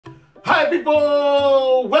Hi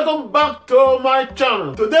people, welcome back to my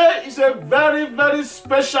channel. Today is a very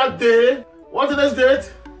special day. What's today's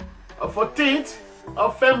date? 14th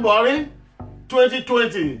of February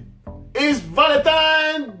 2020. It's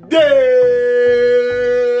Valentine's Day.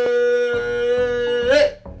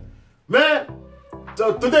 Man,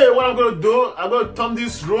 so today what I'm going to do, I'm going to turn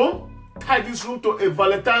this room, tie this room to a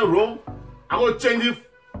Valentine room. I'm going to change it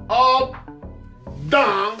up,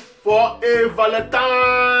 down for a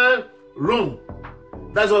Valentine room.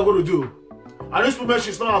 That's what I'm going to do. At this moment,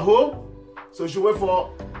 she's not at home, so she went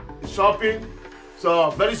for shopping.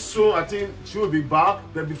 So very soon, I think she will be back.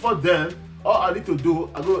 But before then, all I need to do,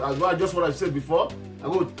 I just what I said before.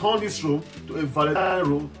 I'm going to turn this room to a Valentine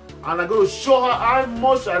room, and I'm going to show her how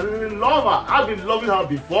much I really love her. I've been loving her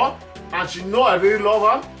before, and she knows I really love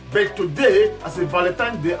her. But today, as a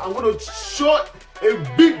Valentine's Day, I'm going to show a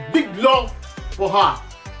big love for her.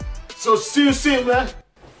 So see you soon, man.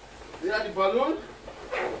 You have the balloon?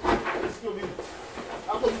 Let's go.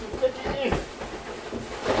 I'm going to take it in.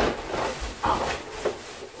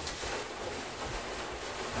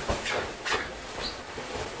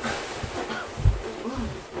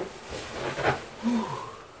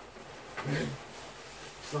 Man,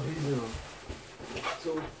 it's not easy, man.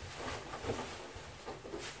 So,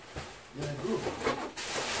 yeah, good.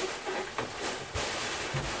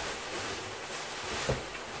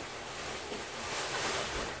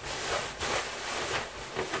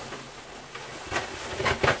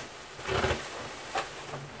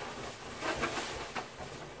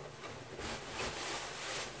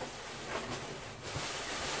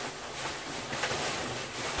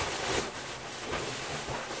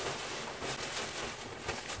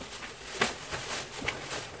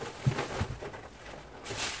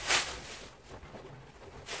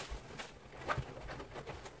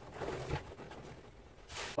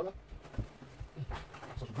 Hola.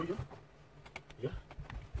 ¿Estás frío? ¿Ya?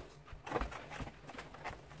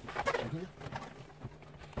 ¿Tranquila?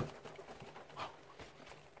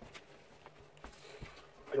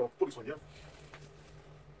 I don't put this one, yeah?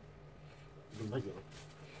 It's nice, yeah.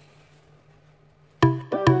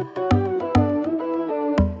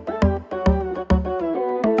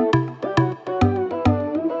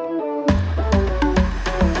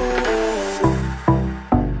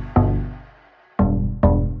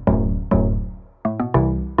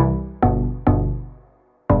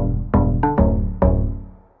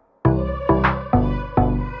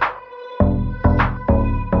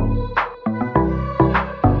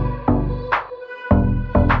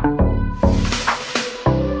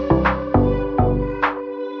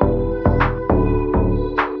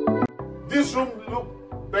 This room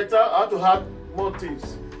look better. I have to have more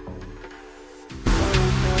things.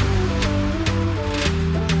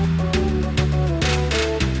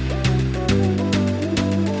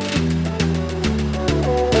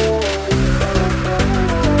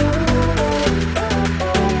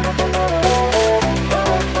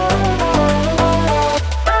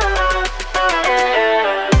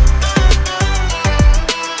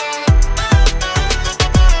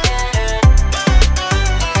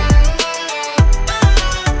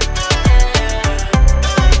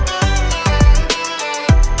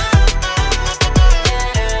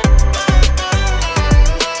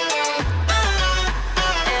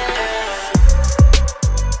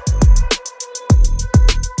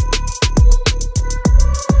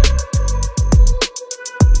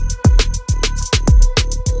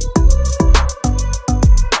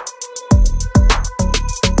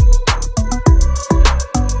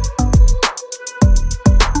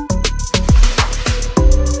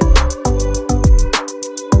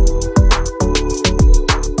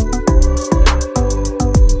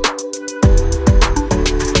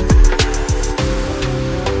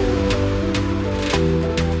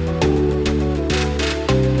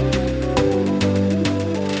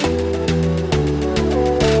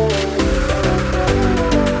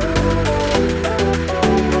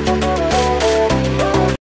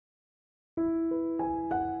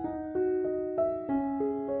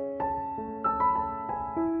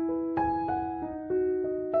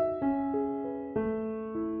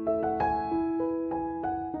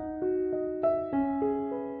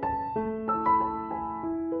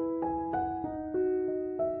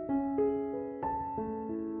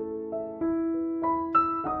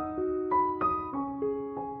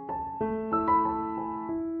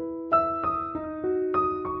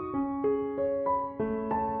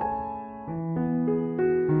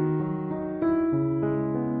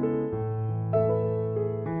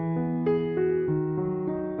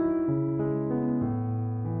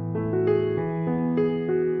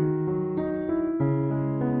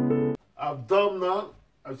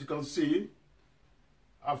 as you can see,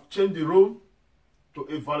 I've changed the room to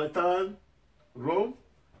a Valentine room.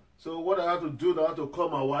 So what I have to do, I have to call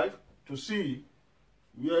my wife to see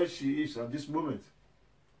where she is at this moment.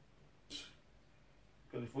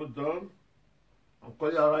 Get the phone down. I'm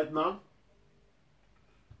calling her right now.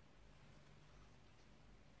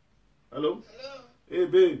 Hello? Hello. Hey,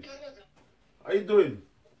 babe. How you doing?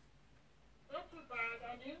 Not too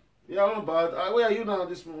bad, and you? Yeah, I'm not bad. Where are you now at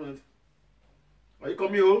this moment? Are you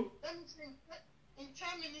coming home? Let me see. In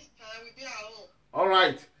 10 minutes time, we'll be at home. All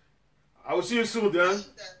right. I will see you soon then.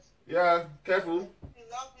 Yeah, careful. I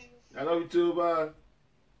love you. I love you too. Bye.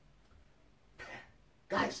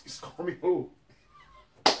 Guys, he's coming home.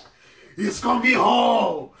 He's coming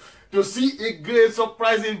home to see a great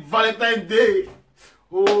surprise in Valentine's Day.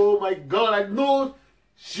 Oh my God, I know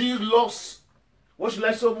she loves what she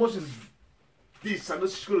likes so much is this. I know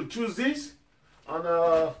she's going to choose this. And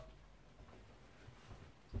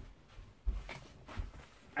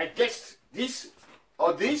I guess this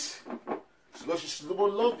or this. So she's going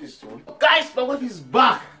to love this one. Guys, my wife is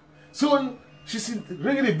back. So she's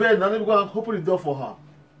ringing the bell. Now let me go and open the door for her.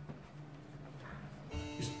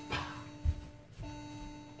 She's back.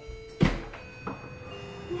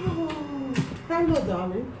 Hello,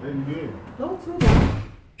 darling. How you doing? Don't do that.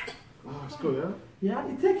 Oh, it's cool, yeah? Yeah,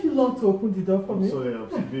 it takes you long to open the door for me. Sorry, I'm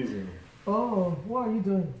so busy. Oh, what are you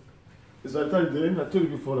doing? It's Valentine's Day. I told you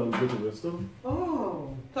before that we'll go to the restaurant.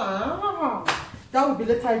 Oh, that will be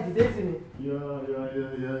later in the day, isn't it?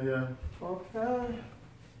 Yeah. Okay.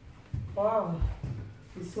 Wow.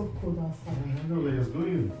 It's so cold outside. I know where it's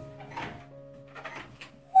going.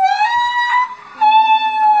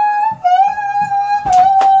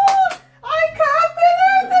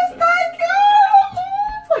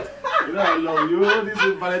 I love you. This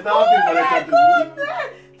is Valentine. Oh my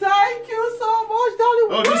goodness. Thank you so much, darling.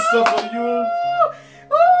 Oh, this is stuff for you.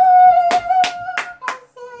 Oh, I'm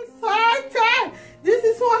so excited. This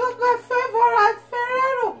is one of my favorite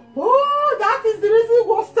Ferrero. Oh, that is the reason he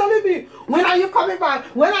was telling me. When are you coming back?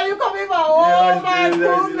 When are you coming back? Oh yeah, my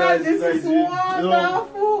goodness. This is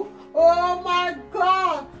wonderful. Oh my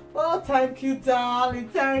God. Oh, thank you, darling.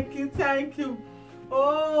 Thank you.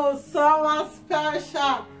 Oh, someone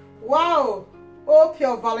special. Wow. Hope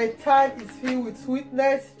your Valentine is filled with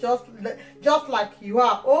sweetness, just like you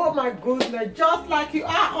are. Oh my goodness, just like you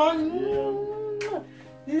are. Oh,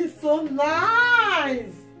 this is so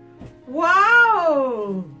nice.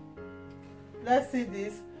 Wow. Let's see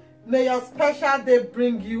this. May your special day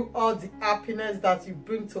bring you all the happiness that you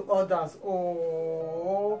bring to others.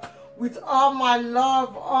 Oh, with all my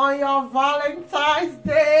love on your Valentine's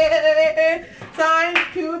Day.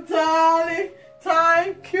 Thank you, darling.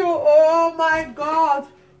 Thank you. Oh my God.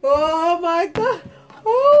 Oh my God.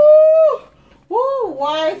 Oh,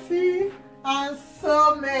 wifey and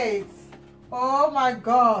soulmates. Oh my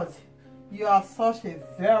God. You are such a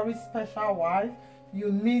very special wife.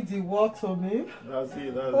 You mean the world to me. That's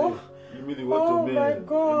it. You mean the word to me. Oh my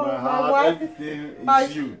God. In my heart, wife, everything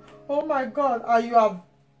is you. Oh my God. And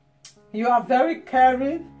you are very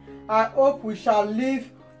caring. I hope we shall live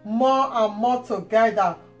more and more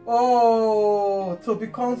together. Oh, to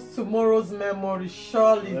become tomorrow's memory.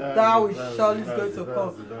 Surely that will surely is going to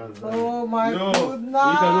come. Oh my goodness.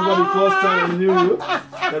 You can remember the first time I knew you.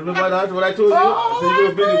 Can remember that what I told you? I said you're going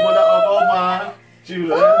to be the mother of all my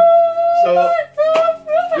children. So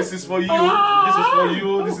this is for you. This is for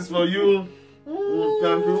you. This is for you.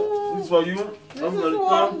 Thank you. This is for you. This is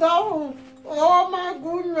wonderful. Oh my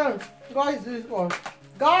goodness. Guys, this one.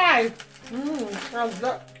 Guys,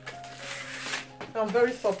 I'm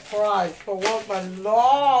very surprised for what my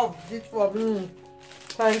love did for me.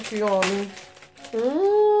 Thank you, honey.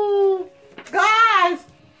 Guys,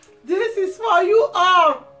 this is for you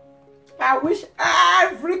all. I wish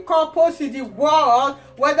every couple in the world,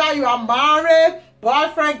 whether you are married,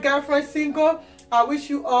 boyfriend, girlfriend, single, I wish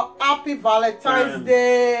you all happy Valentine's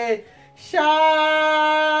Day.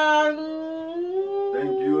 Shan.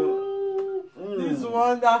 Thank you. This is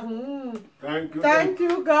wonderful. Thank you. Thank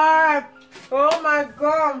you, God. Oh my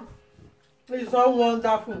God. It's so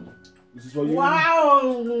wonderful. This is for you. Wow.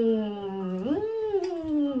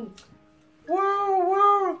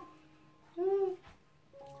 Wow.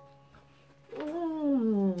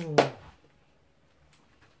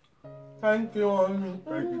 Thank you, honey.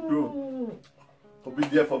 Thank you too. For being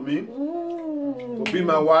there for me. For being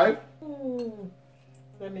my wife.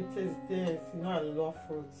 Let me taste this. You know I love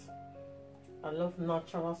fruits. I love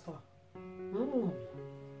natural stuff.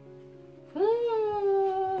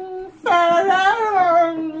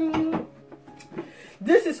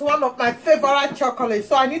 This is one of my favorite chocolates,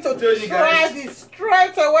 so I need to try this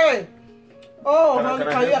straight away. Oh, Can I- honey,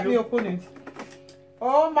 can I can you help help me you? open it?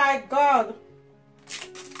 Oh my God.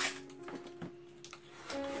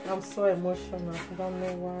 I'm so emotional. I don't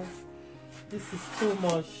know why. This is too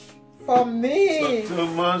much. For me. It's not too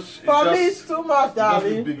much. For me, it's too much, Just the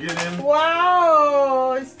darling. beginning.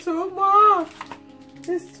 Wow, it's too much.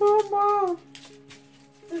 It's too much.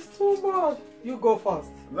 It's too much. You go first.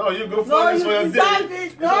 No, you go No, first. It's you for your deserve day. it.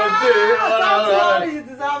 It's No, for your day. that's why you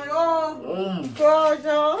deserve it. Oh, gosh.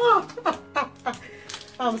 Oh.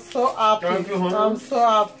 I'm so happy. Thank you, honey. I'm so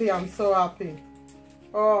happy. I'm so happy.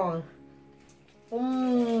 Oh.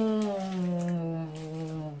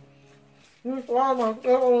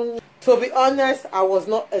 To be honest, I was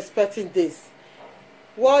not expecting this.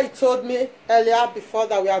 What he told me earlier before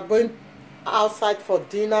that we are going outside for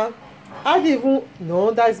dinner, I didn't even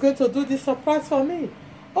know that he's going to do this surprise for me.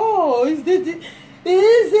 Oh, is it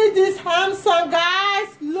this handsome, guys?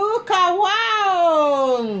 Look at,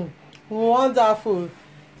 wow, wonderful.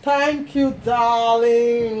 Thank you,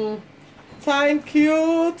 darling. Thank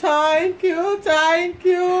you, thank you, thank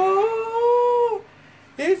you.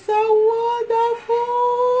 It's so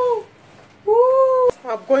wonderful. Woo.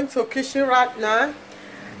 I'm going to kitchen right now.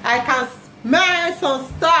 I can smell some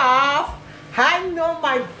stuff. I know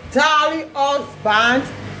my darling husband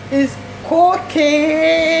is cooking.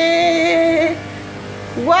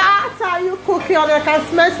 What are you cooking? I can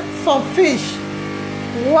smell some fish.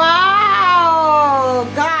 Wow,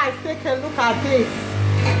 guys, take a look at this.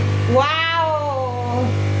 Wow,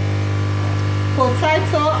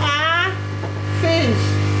 potato and fish.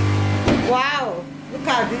 Wow, look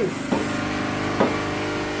at this.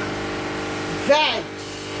 Veg.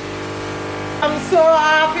 I'm so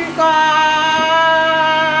happy, God.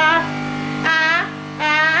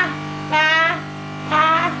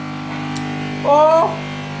 Oh,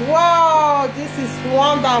 wow, this is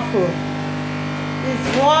wonderful. It's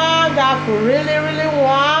wonderful, really, really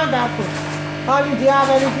wonderful. Honey, do you have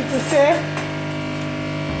anything to say?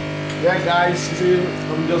 Yeah, guys, you see,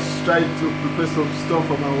 I'm just trying to prepare some stuff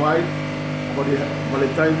for my wife for the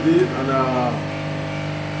Valentine's Day, and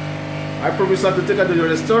I promised her to take her to the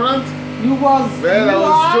restaurant. You was. Well, I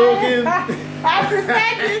was joking. I prefer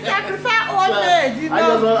this. I prefer homemade. You know. I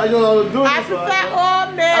just want to do I this. prefer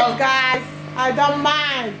homemade, guys. I don't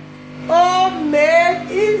mind.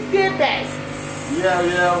 Homemade is the best.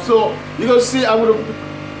 Yeah. So you can see, I'm gonna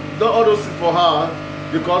do all those things for her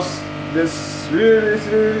because this really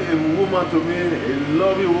a woman to me, a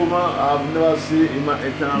lovely woman I've never seen in my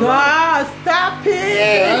entire life. No, stop it.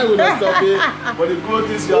 Yeah, I will not stop it. But the good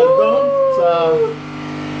things you have done, so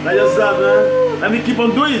like just that, man. Let me keep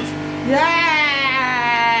on doing it. Yeah,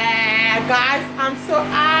 guys, I'm so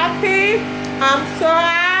happy. I'm so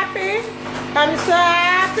happy. I'm so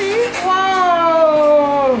happy.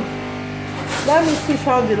 Whoa. Let me switch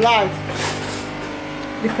on the light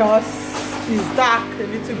because it's dark a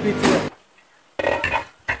little bit here.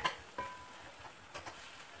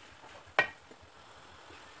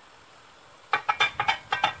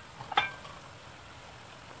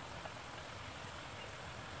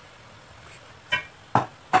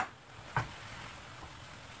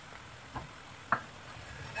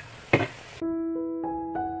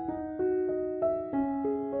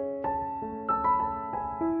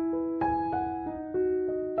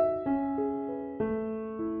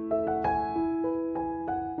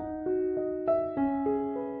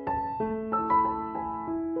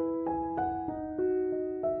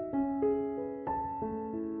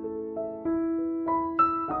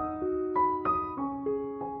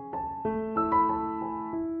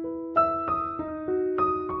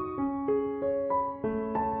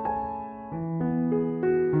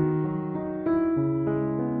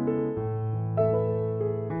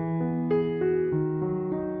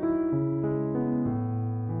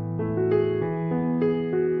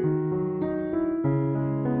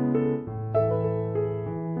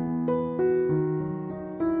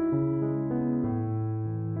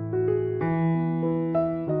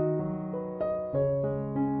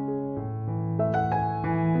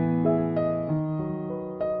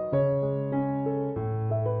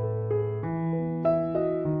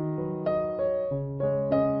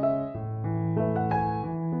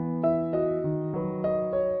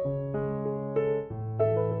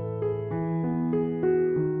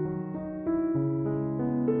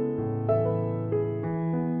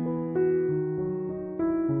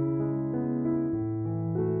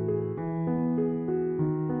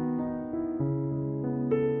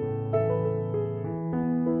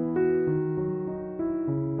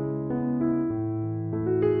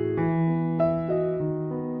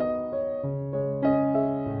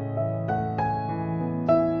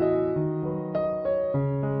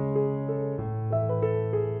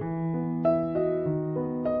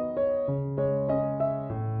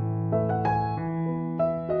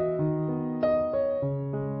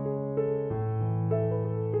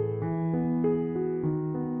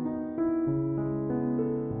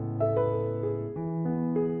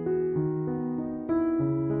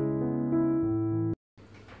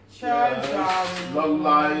 long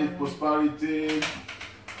life, prosperity,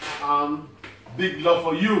 and big love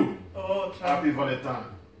for you. Oh, Happy Valentine.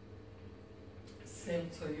 Same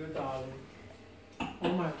to you, darling. Oh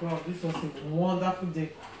my God, this was a wonderful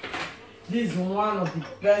day. This is one of the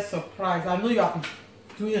best surprises. I know you have been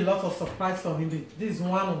doing a lot of surprise for me, but this is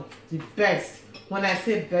one of the best. When I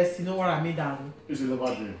say best, you know what I mean, darling? It's a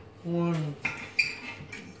lovely day.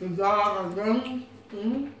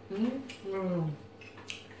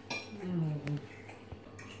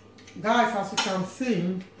 Guys, as you can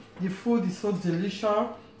see, the food is so delicious,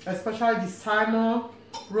 especially the salmon,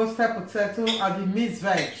 roasted potato, and the mixed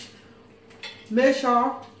veg. Make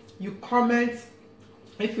sure you comment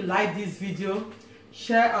if you like this video,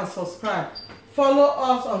 share and subscribe. Follow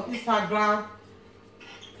us on Instagram.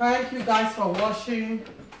 Thank you guys for watching.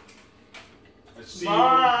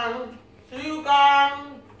 Bye. See you guys.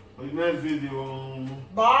 On the next video.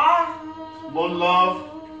 Bye. One love.